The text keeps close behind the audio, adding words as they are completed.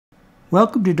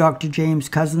Welcome to Dr. James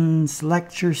Cousins'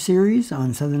 lecture series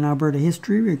on Southern Alberta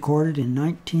history recorded in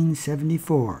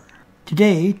 1974.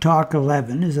 Today, Talk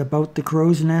 11 is about the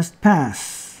Crow's Nest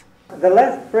Pass. The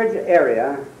Lethbridge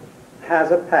area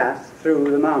has a pass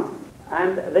through the mountain,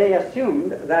 and they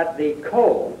assumed that the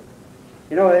coal,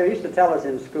 they used to tell us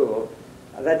in school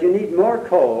that you need more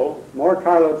coal, more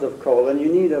carloads of coal than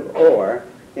you need of ore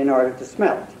in order to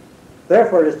smelt.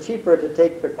 Therefore, it is cheaper to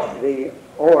take the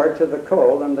ore to the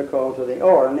coal than the coal to the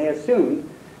ore. And they assumed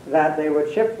that they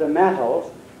would ship the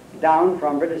metals down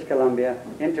from British Columbia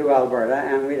into Alberta,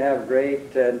 and we'd have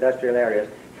great industrial areas.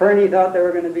 Fernie thought they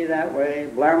were going to be that way.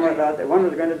 Blairmore thought that one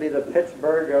was going to be the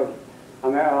Pittsburgh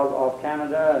of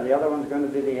Canada, and the other one's going to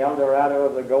be the El Dorado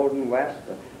of the Golden West.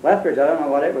 Lethbridge, I don't know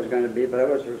what it was going to be, but it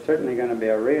was certainly going to be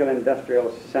a real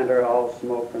industrial center, all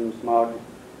smoke and smog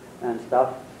and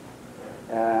stuff.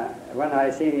 When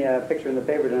I see a picture in the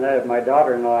paper tonight of my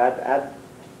daughter-in-law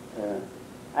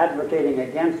advocating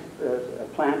against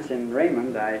plants in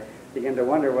Raymond, I begin to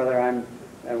wonder whether I'm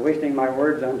wasting my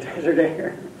words on desert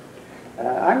air.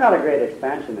 I'm not a great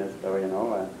expansionist,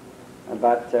 though,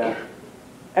 but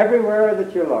everywhere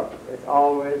that you look, it's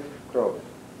always growth.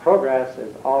 Progress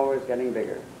is always getting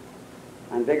bigger,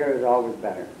 and bigger is always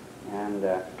better. And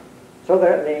so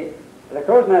the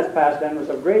Crow's Nest Pass then was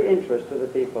of great interest to the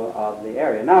people of the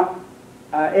area. Now,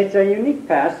 it's a unique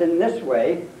pass in this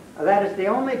way, that it's the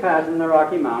only pass in the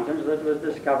Rocky Mountains that was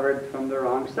discovered from the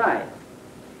wrong side.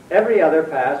 Every other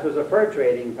pass was a fur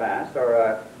trading pass or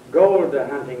a gold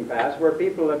hunting pass where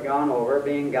people had gone over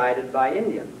being guided by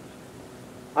Indians.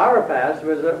 Our pass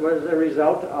was a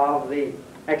result of the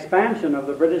expansion of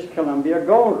the British Columbia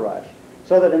gold rush,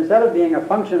 so that instead of being a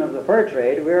function of the fur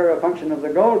trade, we were a function of the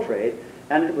gold trade.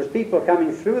 And it was people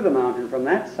coming through the mountain from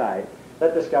that side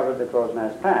that discovered the Crow's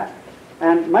Nest Pass.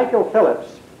 And Michael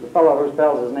Phillips, the fellow who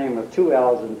spells his name with 2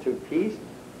 L's and 2 P's,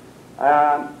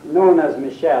 known as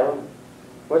Michel,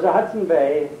 was a Hudson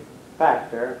Bay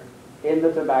factor in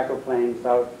the tobacco plain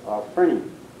south of Fernie.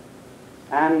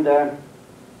 And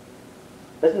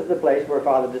this is the place where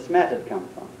Father de Smet had come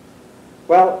from.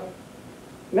 Well,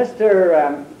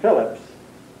 Mr. Phillips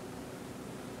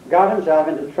got himself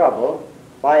into trouble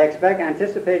by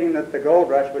anticipating that the gold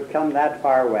rush would come that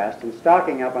far west and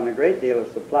stocking up on a great deal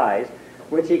of supplies,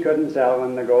 which he couldn't sell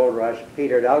when the gold rush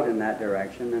petered out in that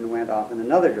direction and went off in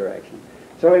another direction.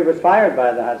 So he was fired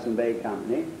by the Hudson Bay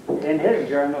Company. In his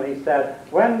journal he said,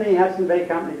 when the Hudson Bay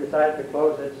Company decided to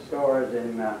close its stores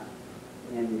in the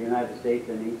United States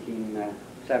in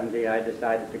 1870, I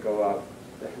decided to go out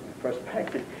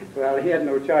prospecting. Well, he had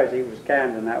no choice. He was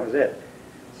canned and that was it.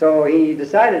 So he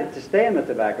decided to stay in the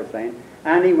tobacco plain,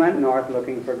 and he went north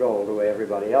looking for gold the way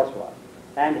everybody else was.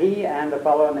 And he and a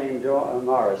fellow named Joe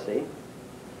Morrissey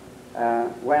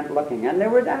went looking, and they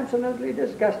were absolutely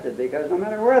disgusted because no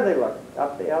matter where they looked,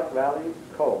 up the Elk Valley,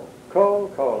 coal,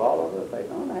 all over the place.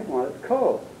 Oh, they wanted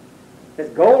coal. His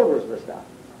gold was the stuff.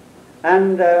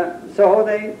 And so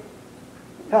they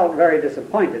felt very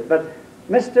disappointed. But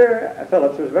Mr.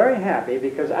 Phillips was very happy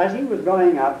because as he was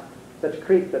going up this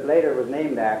creek that later was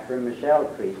named after him, Michelle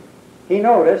Creek, he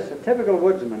noticed, a typical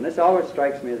woodsman, this always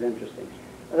strikes me as interesting,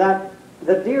 that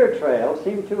the deer trail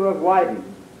seemed to have widened.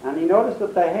 And he noticed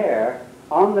that the hair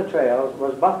on the trails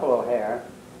was buffalo hair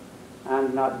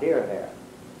and not deer hair.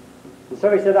 And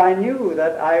so he said, I knew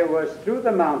that I was through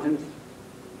the mountains,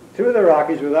 through the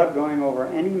Rockies without going over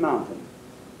any mountain.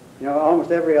 Almost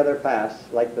every other pass,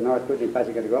 like the North Kootenai Pass,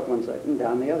 you got to go up one side and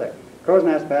down the other. Crow's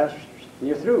Nest Pass,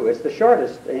 you're through. It's the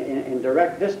shortest in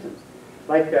direct distance.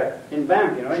 Like in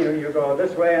Banff, you go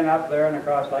this way and up there and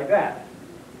across like that.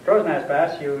 Crow's Nest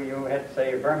Pass, you hit,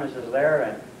 say, Burmis is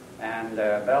there, and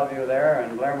Bellevue there,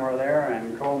 and Blairmore there,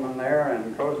 and Coleman there,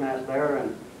 and Crow's Nest there,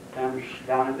 and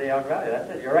down into the Elk Valley. That's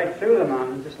it. You're right through the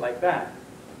mountains just like that,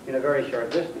 in a very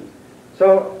short distance.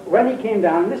 So when he came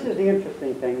down, this is the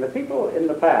interesting thing. The people in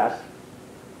the pass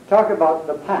talk about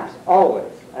the pass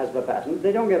always as the pass.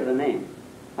 They don't give it a name.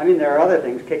 I mean, there are other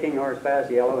things, Kicking Horse Pass,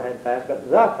 Yellowhead Pass, but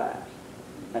the pass.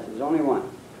 That's his only one.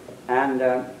 And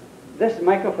this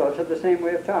Michael Phillips had the same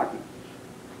way of talking.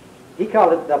 He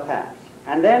called it the pass.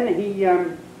 And then he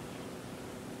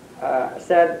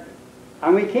said,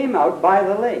 and we came out by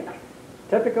the lake.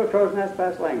 Typical Crow's Nest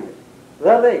Pass language.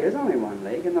 The lake. There's only one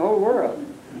lake in the whole world.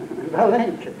 The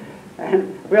lake.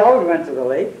 And we always went to the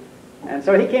lake. And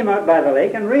so he came out by the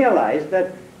lake and realized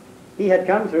that he had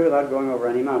come through without going over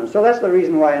any mountain. So that's the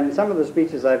reason why in some of the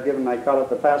speeches I've given I call it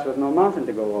the pass with no mountain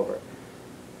to go over.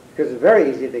 Because it's very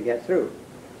easy to get through.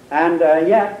 And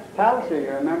yet, Palliser,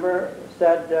 you remember,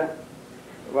 said,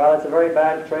 well, it's a very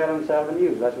bad trail and seldom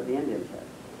used. That's what the Indians said.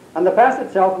 And the pass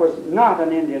itself was not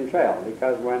an Indian trail,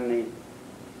 because when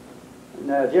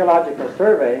the Geological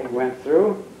Survey went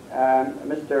through,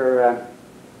 Mr.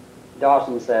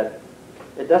 Dawson said,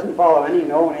 it doesn't follow any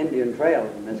known Indian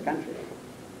trails in this country.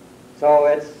 So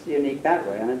it's unique that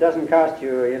way. And it doesn't cost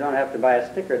you, you don't have to buy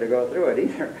a sticker to go through it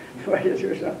either, the way you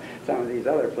do some of these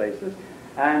other places.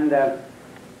 And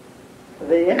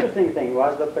the interesting thing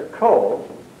was that the coal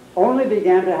only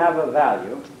began to have a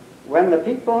value when the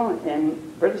people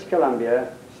in British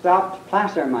Columbia stopped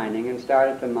placer mining and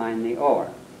started to mine the ore.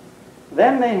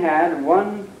 Then they had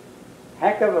one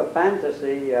heck of a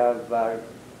fantasy of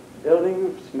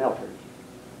building smelters.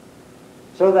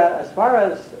 So that as far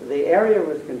as the area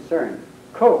was concerned,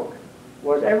 coke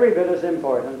was every bit as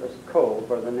important as coal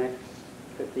for the next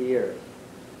 50 years.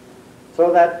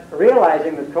 So that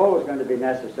realizing that coal was going to be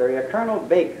necessary, a Colonel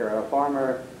Baker, a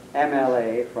former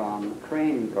MLA from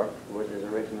Cranebrook, was his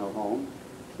original home,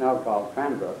 it's now called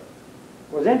Cranbrook,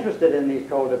 was interested in these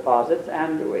coal deposits,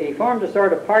 and he formed a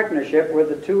sort of partnership with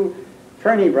the two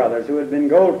Fernie brothers, who had been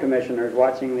gold commissioners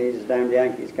watching these damned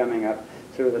Yankees coming up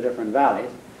through the different valleys.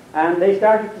 And they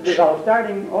started to develop,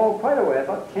 starting, quite a way,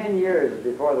 about 10 years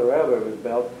before the railroad was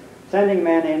built, sending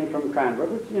men in from Cranbrook,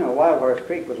 which, Wild Horse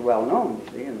Creek was well known,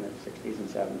 you see, in the 60s and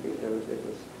 70s. It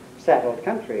was settled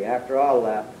country. After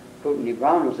all, Kootenai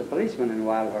Brown was a policeman in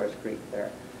Wild Horse Creek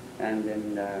there. And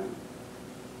in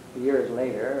years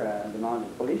later, the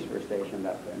mounted police were stationed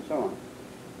up there and so on.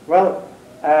 Well,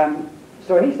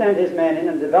 so he sent his men in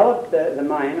and developed the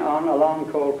mine along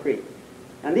Coal Creek.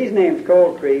 And these names,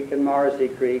 Coal Creek and Morrissey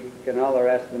Creek and all the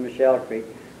rest of the Michelle Creek,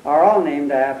 are all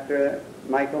named after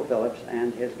Michael Phillips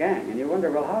and his gang. And you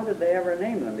wonder, well, how did they ever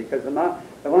name them? Because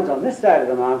the ones on this side of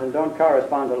the mountain don't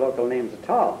correspond to local names at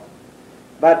all.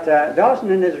 But Dawson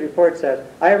in his report says,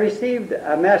 I received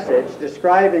a message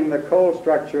describing the coal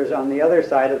structures on the other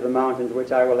side of the mountains,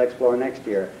 which I will explore next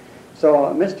year.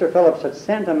 So Mr. Phillips had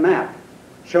sent a map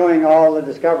showing all the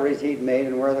discoveries he'd made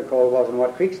and where the coal was and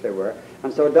what creeks there were.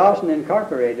 And so Dawson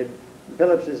incorporated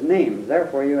Phillips's names.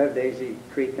 Therefore, you have Daisy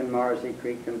Creek and Morrissey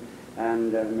Creek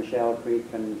and Michelle Creek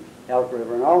and Elk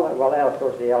River and all that. Well, of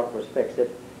course, the Elk was fixed.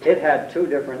 It had two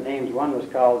different names. One was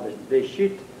called the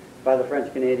Chute by the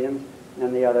French Canadians,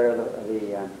 and the other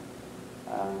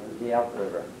the Elk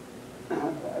River,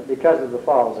 because of the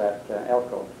falls at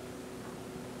Elko.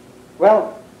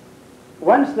 Well,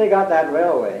 once they got that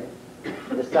railway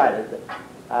decided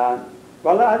that,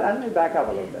 let me back up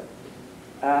a little bit.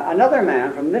 Another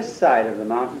man from this side of the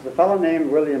mountains, a fellow named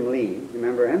William Lee, you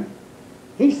remember him?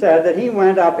 He said that he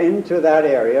went up into that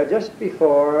area just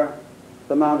before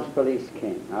the mounted police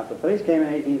came. Now, if the police came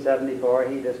in 1874,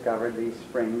 he discovered these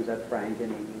springs at Frank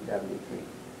in 1873.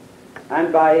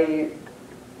 And by,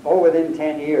 within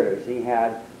 10 years, he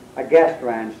had a guest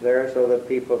ranch there so that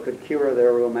people could cure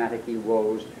their rheumatic-y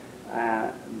woes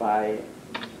by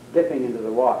dipping into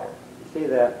the water. You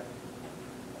see,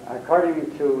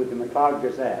 according to the McLeod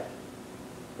Gazette,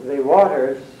 the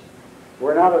waters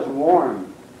were not as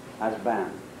warm as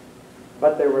Banff,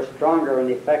 but they were stronger and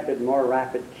effected more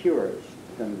rapid cures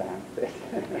than Banff did.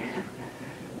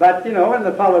 But, when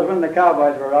the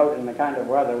cowboys were out in the kind of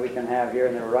weather we can have here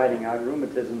and they were riding out,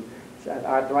 rheumatism,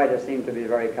 arthritis seemed to be a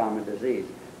very common disease.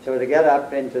 So to get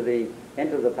up into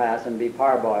the pass and be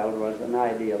parboiled was an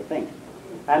ideal thing.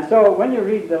 And so when you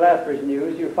read the Lethbridge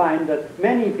News, you find that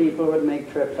many people would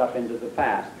make trips up into the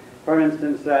pass. For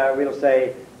instance, we'll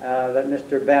say that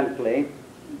Mr. Bentley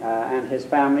and his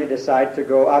family decide to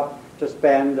go up to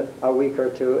spend a week or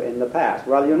two in the pass.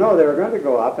 Well, they were going to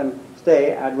go up and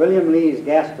stay at William Lee's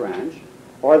guest ranch,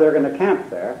 or they're going to camp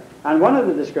there. And one of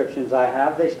the descriptions I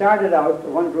have,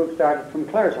 one group started from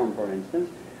Claresholm, for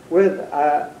instance, with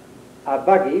a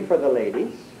buggy for the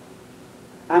ladies,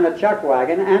 and a chuck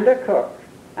wagon, and a cook,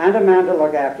 and a man to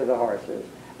look after the horses,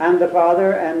 and the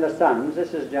father and the sons.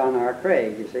 This is John R.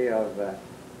 Craig, you see, of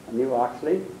New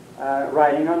Oxley,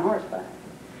 riding on horseback.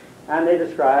 And they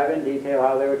describe in detail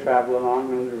how they would travel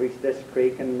along and reach this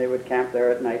creek, and they would camp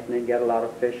there at night, and they'd get a lot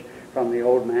of fish from the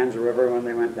Old Man's River when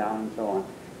they went down and so on.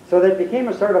 So that became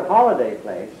a sort of holiday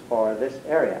place for this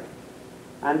area.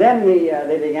 And then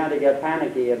they began to get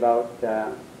panicky about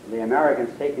the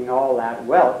Americans taking all that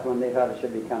wealth when they thought it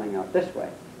should be coming out this way.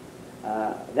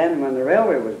 Then when the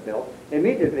railway was built,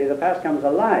 immediately the pass comes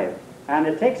alive, and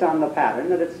it takes on the pattern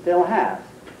that it still has.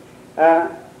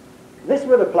 This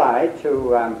would apply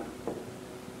to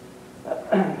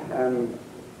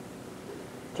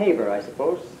Tabor, I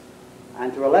suppose,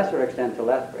 and to a lesser extent to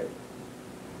Lethbridge.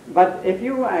 But if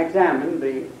you examine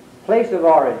the place of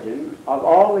origin of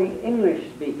all the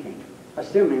English-speaking,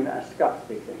 assuming that a Scot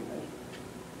speaks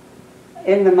English,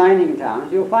 in the mining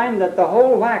towns, you'll find that the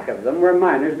whole whack of them were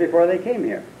miners before they came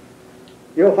here.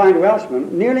 You'll find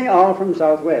Welshmen, nearly all from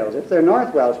South Wales. If they're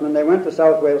North Welshmen, they went to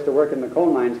South Wales to work in the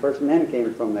coal mines first and then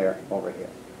came from there over here.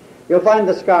 You'll find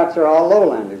the Scots are all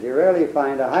lowlanders. You rarely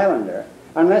find a Highlander,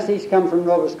 unless he's come from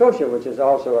Nova Scotia, which is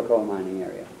also a coal mining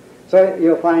area. So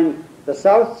you'll find the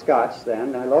South Scots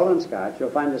then, the lowland Scots, you'll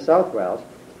find the South Welsh,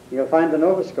 you'll find the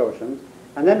Nova Scotians,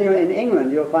 and then in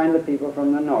England you'll find the people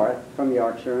from the north, from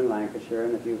Yorkshire and Lancashire,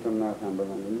 and a few from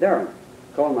Northumberland and Durham,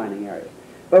 coal mining areas.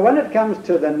 But when it comes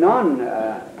to the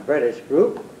non-British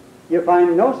group, you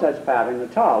find no such pattern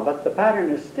at all, but the pattern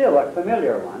is still a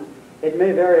familiar one. It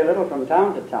may vary a little from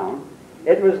town to town.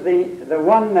 It was the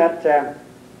one that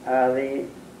the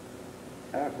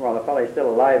fellow still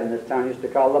alive in this town used to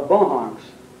call the Bohonks.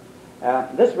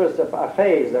 This was a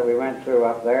phase that we went through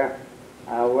up there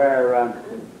where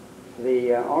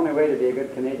the only way to be a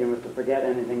good Canadian was to forget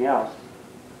anything else.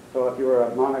 So if you were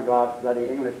a monoglot bloody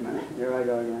Englishman, here I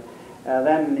go again,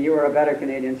 then you were a better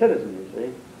Canadian citizen, you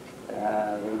see.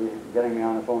 Getting me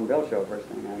on a phone bill show first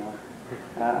thing I know.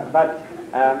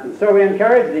 So we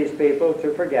encouraged these people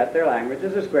to forget their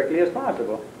languages as quickly as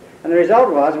possible. And the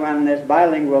result was when this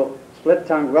bilingual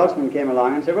split-tongued Welshman came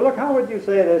along and said, well, look, how would you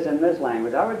say this in this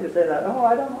language? How would you say that? Oh,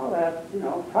 I don't know that. You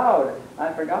know, proud.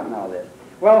 I've forgotten all this.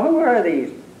 Well, who are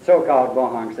these so-called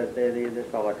Bohonks that this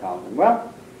fellow called them?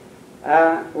 Well,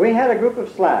 we had a group of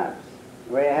Slavs.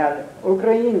 We had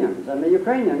Ukrainians, and the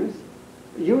Ukrainians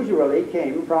usually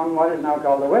came from what is now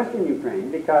called the Western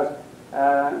Ukraine because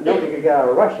nobody could get out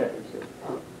of Russia, you see.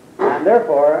 And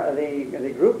therefore,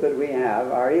 the group that we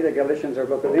have are either Galicians or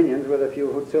Bukovians with a few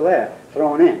Hutzule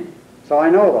thrown in. So I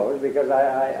know those because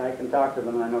I can talk to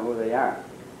them and I know who they are.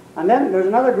 And then there's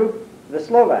another group, the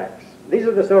Slovaks. These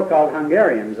are the so-called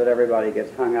Hungarians that everybody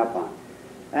gets hung up on.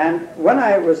 And when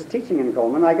I was teaching in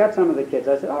Coleman, I got some of the kids,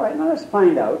 I said, all right, now let's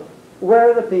find out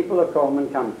where the people of Coleman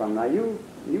come from. Now you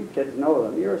kids know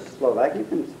them, you're Slovak, you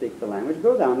can speak the language,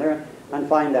 go down there and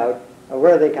find out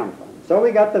where they come from. So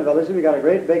we got the village, we got a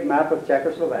great big map of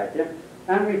Czechoslovakia,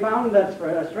 and we found that for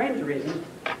a strange reason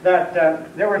that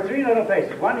there were three little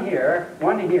places, one here,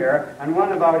 and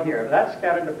one about here. That's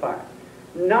scattered apart.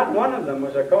 Not one of them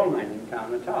was a coal mining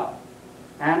town at all.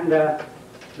 And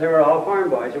they were all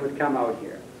farm boys who would come out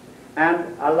here.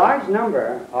 And a large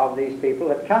number of these people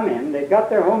had come in, they got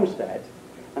their homesteads,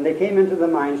 and they came into the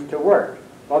mines to work.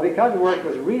 Well, because work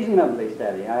was reasonably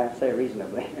steady, I say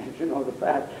reasonably, if you know the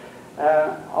fact,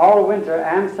 all winter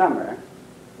and summer,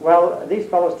 well, these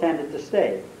fellows tended to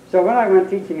stay. So when I went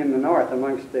teaching in the north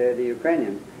amongst the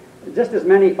Ukrainians, just as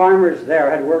many farmers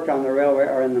there had worked on the railway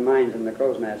or in the mines in the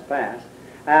Crow's Nest Pass,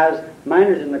 as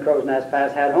miners in the Crow's Nest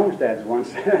Pass had homesteads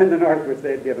once in the north, which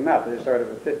they'd given up. It was sort of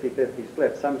a 50-50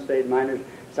 split. Some stayed miners,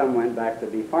 some went back to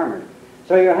be farmers.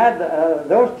 So you had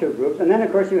those two groups, and then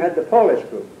of course you had the Polish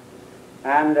group.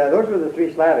 And those were the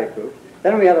three Slavic groups.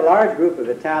 Then we had a large group of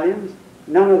Italians.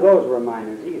 None of those were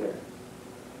miners either.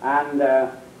 And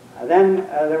then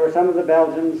there were some of the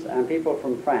Belgians and people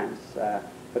from France,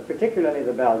 but particularly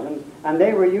the Belgians, and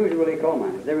they were usually coal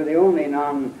miners. They were the only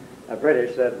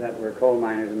non-British that were coal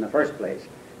miners in the first place,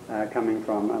 coming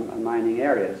from mining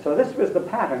areas. So this was the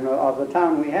pattern of the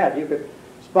town we had. You could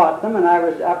spot them, and I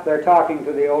was up there talking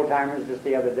to the old-timers just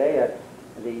the other day at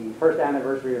the first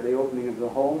anniversary of the opening of the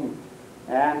home,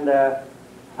 and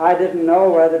I didn't know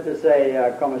whether to say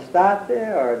 "Come state"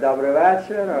 or "Dobre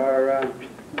večer"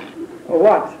 or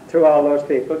what to all those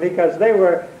people, because they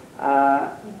were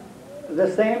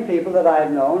the same people that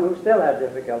I'd known who still had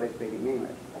difficulty speaking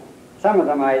English. Some of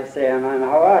them I'd say, "I'm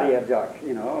how are you, Jock?"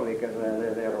 You know, because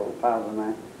they're old pals of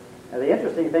mine. The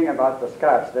interesting thing about the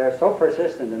Scots, they're so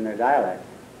persistent in their dialect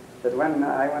that when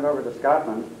I went over to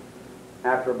Scotland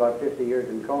after about 50 years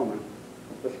in Coleman,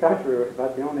 the Scots were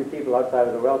about the only people outside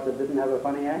of the Welsh that didn't have a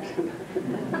funny accent.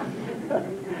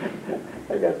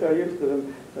 I got so used to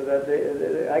them so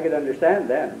that I could understand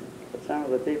them. But some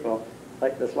of the people,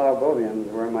 like the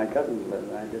Slavovians, where my cousins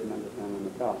lived, I didn't understand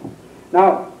them at all.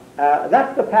 Now,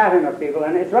 that's the pattern of people,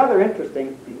 and it's rather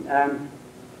interesting.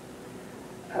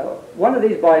 One of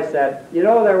these boys said, you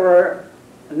know, there were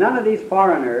none of these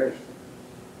foreigners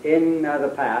in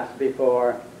the past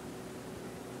before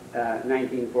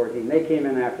 1914. They came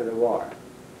in after the war.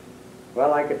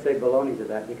 Well, I could say baloney to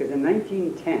that, because in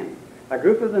 1910, a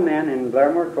group of the men in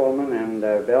Blairmore, Coleman, and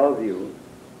Bellevue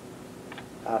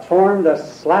formed a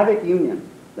Slavic Union.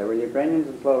 There were Ukrainians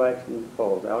and Slovaks and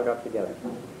Poles. They all got together.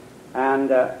 And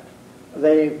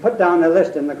they put down a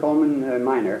list in the Coleman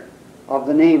Miner of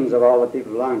the names of all the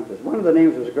people belonging to this. One of the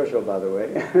names was Gushel, by the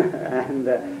way. And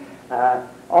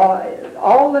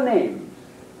all the names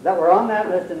that were on that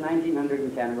list in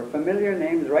 1910 were familiar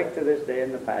names right to this day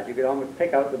in the past. You could almost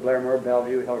pick out the Blairmore,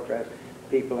 Bellevue, Hillcrest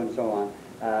people and so on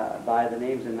by the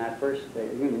names in that first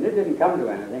union. It didn't come to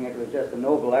anything. It was just a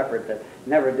noble effort that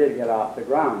never did get off the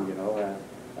ground, you know,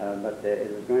 but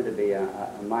it was going to be a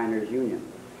miners' union.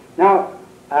 Now,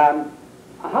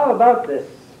 how about this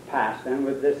past, then,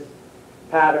 with this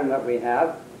pattern that we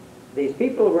have? These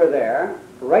people were there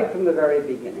right from the very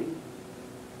beginning.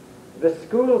 The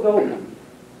schools opened,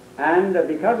 and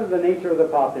because of the nature of the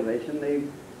population,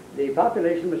 the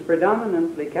population was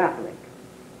predominantly Catholic.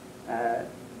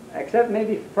 Except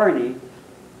maybe Fernie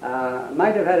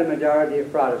might have had a majority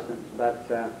of Protestants, but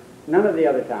none of the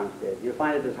other towns did. You'll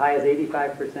find it as high as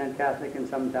 85% Catholic in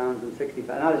some towns and 65%.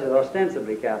 Now this is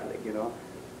ostensibly Catholic, you know.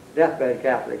 Deathbed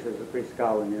Catholics, as the priests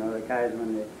call them, you know. The guys,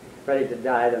 when they're ready to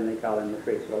die, then they call them the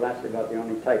priests. Well, that's about the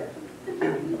only type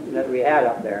that we had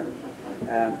up there.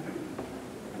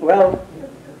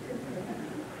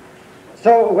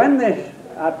 So when the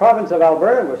province of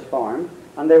Alberta was formed,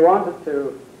 and they wanted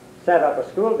to set up a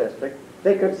school district,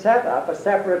 they could set up a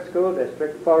separate school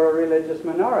district for a religious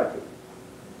minority.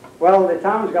 Well, the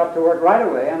towns got to work right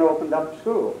away and opened up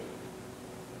schools.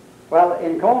 Well,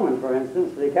 in Coleman, for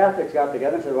instance, the Catholics got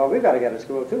together and said, well, we've got to get a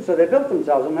school too, so they built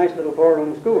themselves a nice little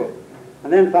four-room school,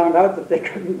 and then found out that they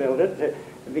couldn't build it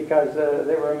because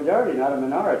they were a majority, not a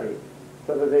minority,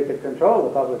 so that they could control the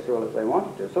public school if they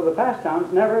wanted to. So the past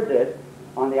towns never did,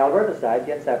 on the Alberta side,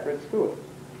 get separate schools.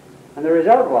 And the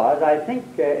result was, I think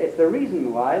it's the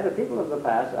reason why the people of the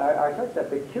past are such a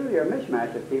peculiar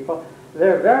mishmash of people.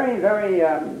 They're very, very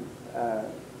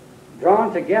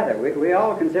drawn together. We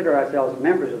all consider ourselves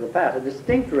members of the past, a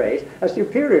distinct race, a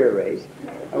superior race.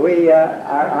 We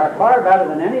are far better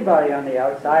than anybody on the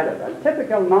outside of us.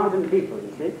 Typical mountain people,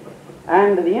 you see.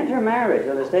 And the intermarriage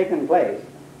that has taken place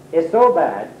is so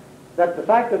bad that the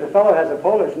fact that a fellow has a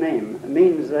Polish name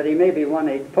means that he may be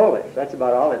 1/8 Polish. That's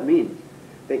about all it means.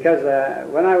 Because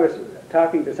when I was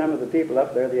talking to some of the people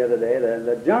up there the other day,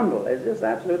 the jumble is just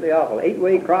absolutely awful.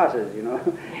 8-way crosses, you know,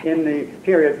 in the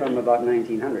period from about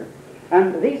 1900.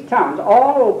 And these towns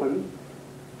all opened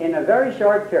in a very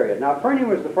short period. Now, Fernie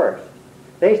was the first.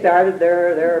 They started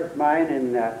their mine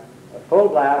in full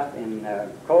blast in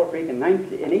Coal Creek in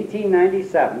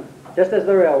 1897, just as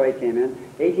the railway came in.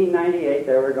 1898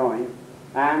 they were going.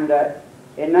 And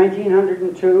in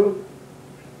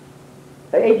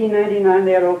 1899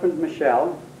 they had opened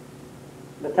Michelle.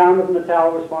 The town of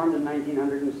Natal was formed in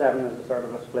 1907 as a sort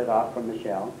of a split off from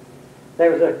Michelle.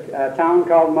 There was a town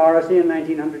called Morrissey in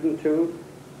 1902,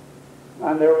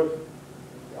 and there was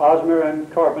Osmer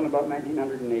and Corbin about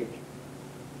 1908.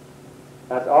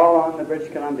 That's all on the British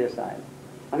Columbia side.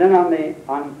 And then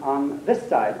on this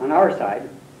side, on our side,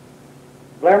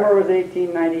 Blairmore was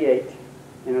 1898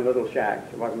 in a little shack.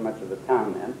 It wasn't much of a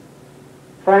town then.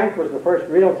 Frank was the first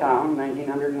real town,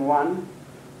 1901.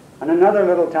 And another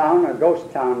little town, a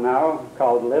ghost town now,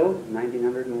 called Lille,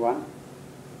 1901.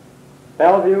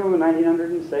 Bellevue,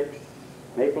 1906.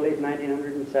 Maple Leaf,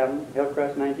 1907.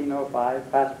 Hillcrest, 1905.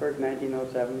 Passport,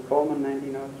 1907. Coleman,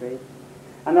 1903.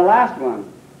 And the last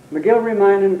one, McGilvery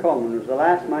Mine in Coleman, was the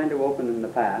last mine to open in the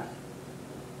past.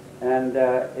 And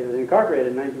it was incorporated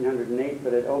in 1908,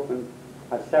 but it opened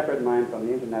a separate mine from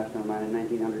the International Mine in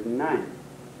 1909.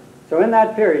 So in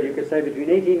that period, you could say between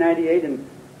 1898 and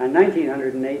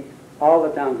 1908, all the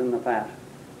towns in the past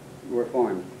were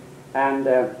formed. And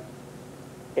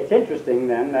it's interesting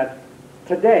then that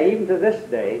today, even to this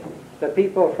day, the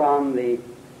people from the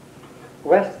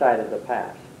west side of the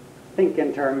pass think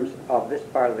in terms of this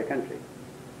part of the country.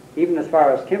 Even as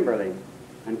far as Kimberley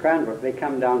and Cranbrook, they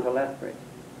come down to Lethbridge.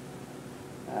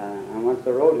 And once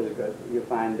the road is good, you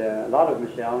find a lot of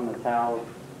Michelle, Natal,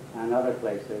 and other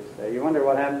places. You wonder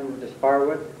what happened to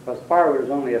Sparwood? Well, Sparwood was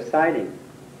only a siding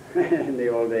in the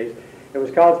old days. It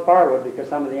was called Sparwood because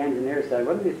some of the engineers said,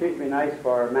 wouldn't these streets be nice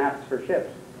for masts for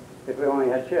ships if we only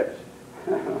had ships?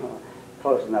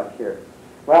 Close enough here.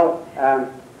 Well,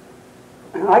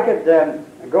 I could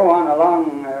go on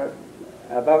along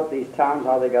about these towns,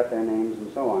 how they got their names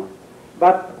and so on.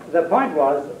 But the point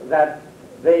was that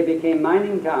they became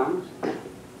mining towns.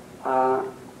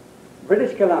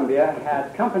 British Columbia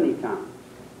had company towns.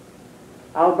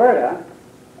 Alberta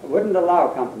wouldn't allow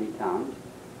company towns,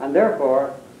 and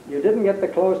therefore you didn't get the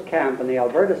closed camp on the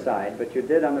Alberta side, but you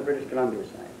did on the British Columbia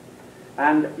side.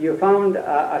 And you found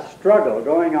a struggle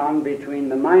going on between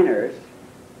the miners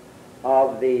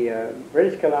of the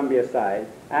British Columbia side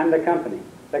and the company.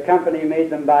 The company made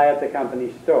them buy at the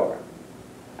company store.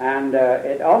 And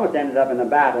it almost ended up in a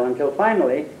battle until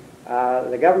finally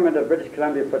the government of British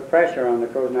Columbia put pressure on the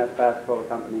Crow's Nest Fast Coal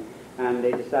Company, and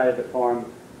they decided to form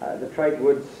the Trite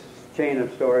Woods chain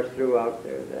of stores throughout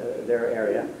their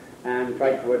area, and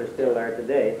Trite Wood is still there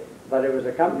today, but it was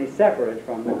a company separated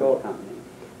from the coal company,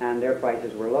 and their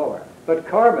prices were lower. But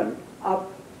Corbin,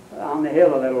 up on the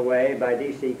hill a little way by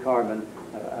D.C. Corbin,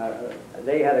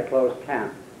 they had a closed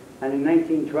camp. And in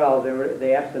 1912,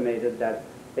 they estimated that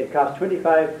it cost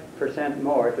 25%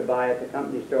 more to buy at the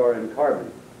company store in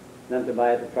Corbin than to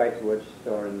buy at the Trite Woods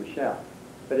store in Michelle.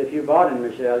 But if you bought in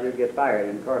Michelle, you'd get fired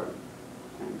in Corbin.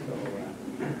 And so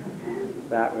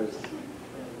that was...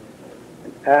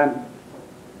 and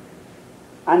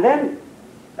then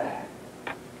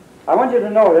I want you to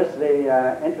notice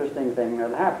the interesting thing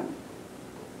that happened.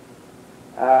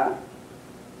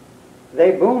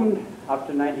 They boomed up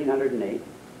to 1908.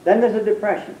 Then there's a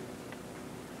depression.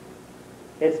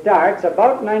 It starts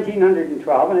about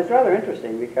 1912, and it's rather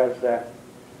interesting because there's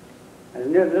a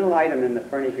little item in the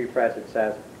Fernie Free Press. It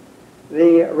says,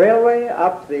 the railway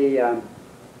up the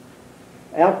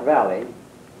Elk Valley,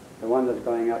 the one that's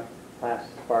going up past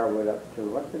Sparwood up to,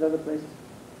 what's the other place?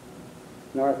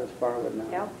 North of Sparwood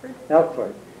now.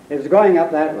 Elkford. It was going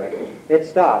up that way. It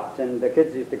stopped, and the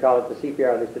kids used to call it the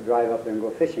CPR. They used to drive up there and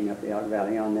go fishing up the Elk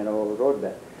Valley on that old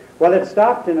roadbed. Well, it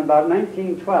stopped in about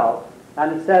 1912,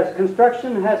 and it says,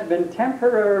 construction has been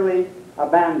temporarily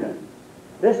abandoned.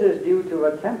 This is due to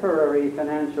a temporary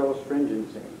financial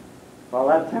stringency. Well,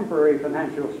 that temporary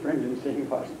financial stringency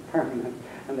was permanent,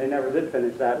 and they never did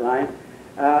finish that line.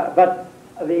 But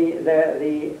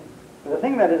the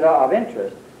thing that is of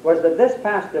interest was that this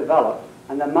pass developed,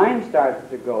 and the mine started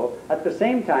to go at the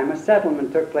same time a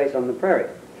settlement took place on the prairie.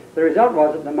 The result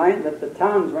was that the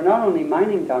towns were not only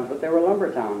mining towns, but they were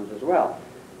lumber towns as well.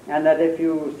 And that if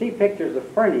you see pictures of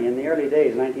Fernie in the early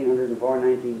days, 1904,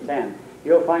 1910,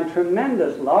 you'll find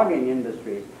tremendous logging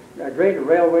industries, great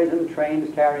railways and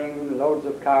trains carrying loads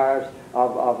of cars,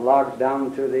 of logs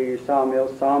down to the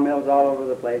sawmills all over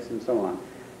the place, and so on.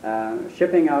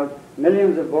 Shipping out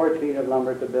millions of board feet of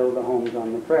lumber to build the homes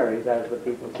on the prairies as the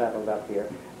people settled up here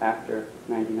after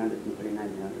 1903,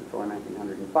 1904,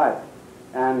 1905.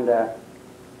 And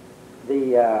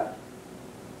the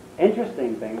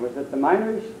interesting thing was that the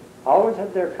miners always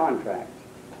had their contracts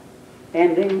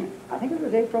ending, I think it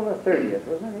was April the 30th,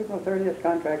 wasn't it? April 30th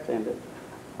contracts ended.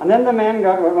 And then the man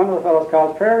got what one of the fellows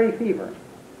calls prairie fever.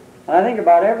 And I think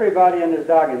about everybody and his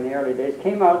dog in the early days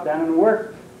came out then and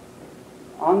worked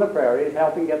on the prairies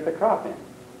helping get the crop in.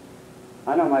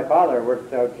 I know my father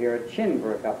worked out here at Chin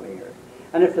for a couple of years.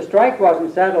 And if the strike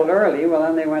wasn't settled early, well,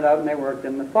 then they went out and they worked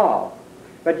in the fall.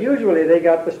 But usually they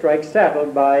got the strike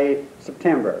settled by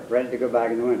September, ready to go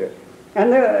back in the winter.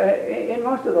 And in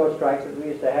most of those strikes that we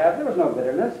used to have, there was no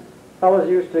bitterness. Fellows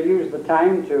used to use the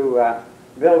time to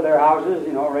build their houses,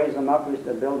 you know, raise them up. We used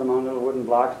to build them on little wooden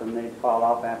blocks and they'd fall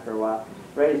off after a while.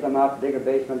 Raise them up, dig a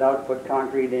basement out, put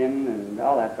concrete in, and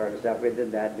all that sort of stuff. We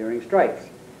did that during strikes.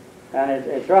 And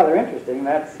it's rather interesting.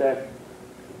 That's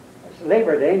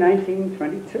Labor Day,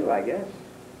 1922, I guess.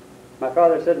 My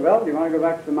father said, well, do you want to go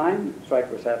back to the mine?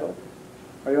 Strike was settled.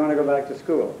 Or do you want to go back to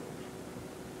school?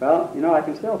 Well, you know, I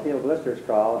can still feel blisters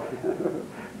crawl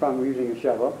from using a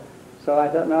shovel. So I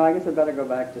thought, no, I guess I'd better go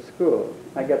back to school.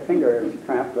 I get finger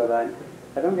cramp, but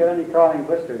I don't get any crawling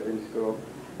blisters in school.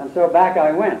 And so back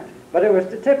I went. But it was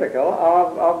typical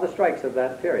of the strikes of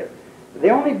that period. The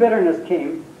only bitterness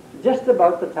came just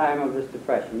about the time of this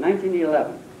depression,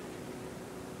 1911.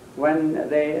 When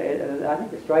I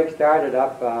think the strike started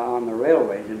up on the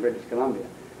railways in British Columbia,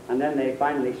 and then they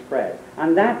finally spread.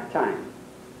 And that time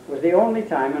was the only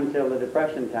time until the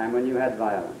Depression time when you had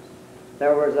violence.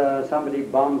 There was somebody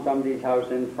bombed somebody's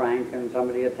house in Frank, and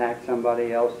somebody attacked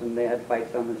somebody else, and they had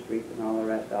fights on the street and all the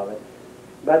rest of it.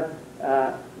 But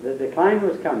the decline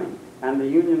was coming, and the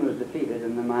Union was defeated,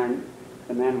 and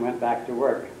the men went back to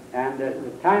work. And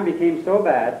the time became so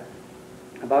bad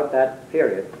about that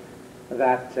period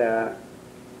that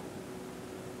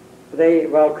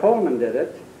Coleman did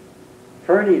it,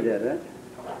 Fernie did it,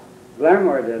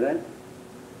 Blairmore did it,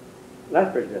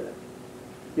 Lethbridge did it.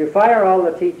 You fire all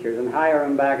the teachers and hire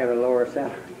them back at a lower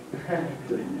salary.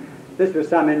 This was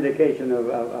some indication of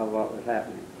what was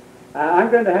happening. I'm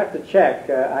going to have to check.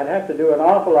 I'd have to do an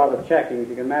awful lot of checking. If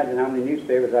you can imagine how many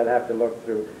newspapers I'd have to look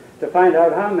through to find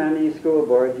out how many school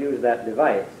boards use that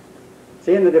device.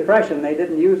 See, in the Depression, they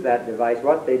didn't use that device.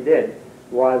 What they did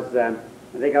was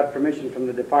they got permission from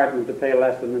the department to pay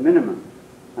less than the minimum.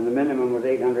 And the minimum was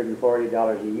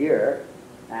 $840 a year.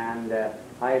 And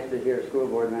I used to hear school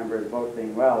board members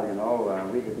boasting, well, you know,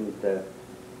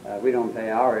 we don't pay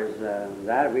ours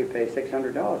that, we pay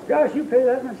 $600. Gosh, you pay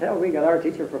that much? Hell, we got our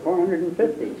teacher for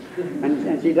 $450.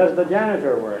 And she does the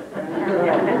janitor work.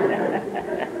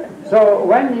 So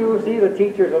when you see the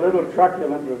teachers a little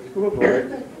truculent with school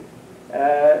boards,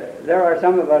 there are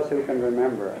some of us who can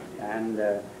remember it. And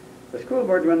the school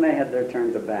boards, when they had their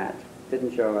turn to bat,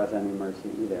 didn't show us any mercy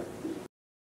either.